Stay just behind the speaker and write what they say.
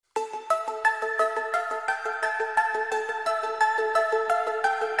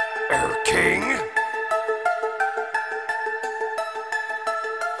King.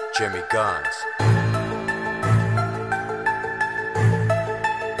 Jimmy Guns.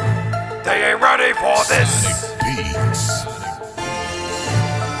 They ain't ready for this.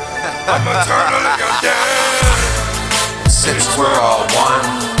 I'm eternally undead. Since we're all one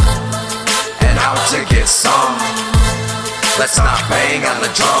and out to get some, let's not bang on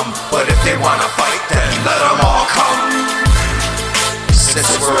the drum. But if they wanna fight, then let them all come.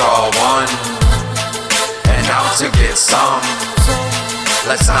 Since we're all one and out to get some,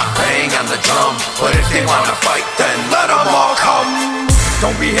 let's not bang on the drum. But if they wanna fight, then let them all come.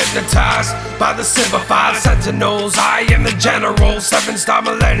 Don't be hypnotized by the simplified sentinels. I am the general, 7-star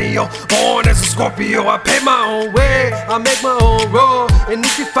millennial, born as a Scorpio. I pay my own way, I make my own rule. And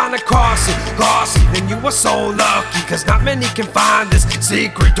if you find a crossing, then you are so lucky, cause not many can find this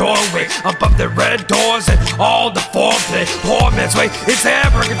secret doorway above the red doors and all the foreplay. Poor man's way, it's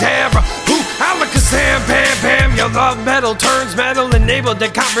abracadabra. Ooh, alakazam, bam, bam. Your love metal turns metal, unable to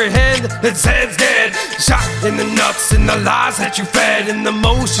comprehend. It says dead, shot in the nuts and the lies that you fed, and the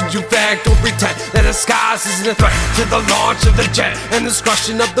emotions you fed. Don't pretend that the skies isn't a threat to the launch of the jet and the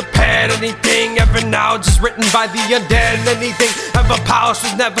crushing of the pad. Anything ever now just written by the undead. Anything ever polished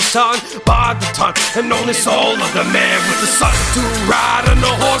was never sung by the ton, and only soul of the man with the sun to ride on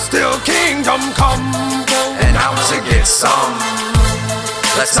the horse till kingdom come. And out to get some,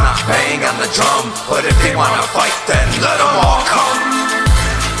 let's not bang on the drum. But if they wanna fight, then let them all come.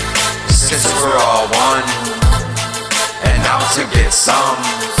 Since we're all one and out to get some,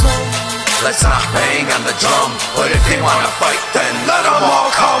 let's not bang on the drum. But if they wanna fight, then let them all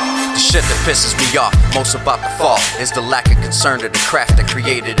come. The shit that pisses me off most about the fall is the lack of concern to the craft that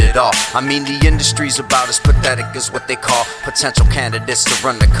created it all. I mean, the industry's about as pathetic as what they call potential candidates to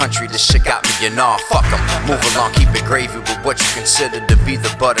run the country. This shit got me in awe. Fuck them, move along, keep it gravy with what you consider to be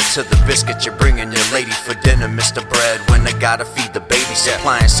the butter to the biscuit you're bringing your lady for dinner. Mr. Breadwinner gotta feed the baby,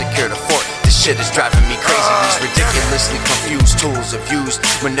 supply and secure the fort. This shit is driving me crazy. These ridiculously confused tools have used,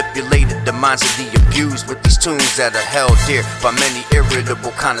 manipulated the minds of the abused with these tunes that are held dear by many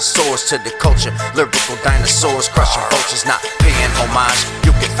irritable connoisseurs to the culture. Lyrical dinosaurs crushing vultures, not paying homage.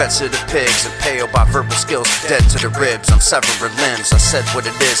 You get fed to the pigs, impaled by verbal skills, dead to the ribs. I'm severing limbs. I said what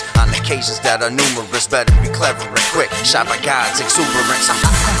it is on occasions that are numerous. Better be clever and quick. Shot by God's exuberance.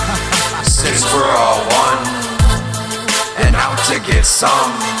 Since we're all one and out to get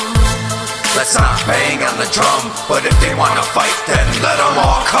some, let's not bang on the drum. But if they wanna fight, then let them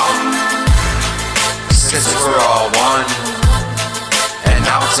all come. Since we're all one and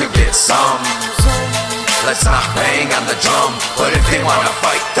out to get some, let's not bang on the drum. But if they wanna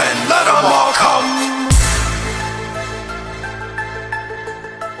fight, then let them all come.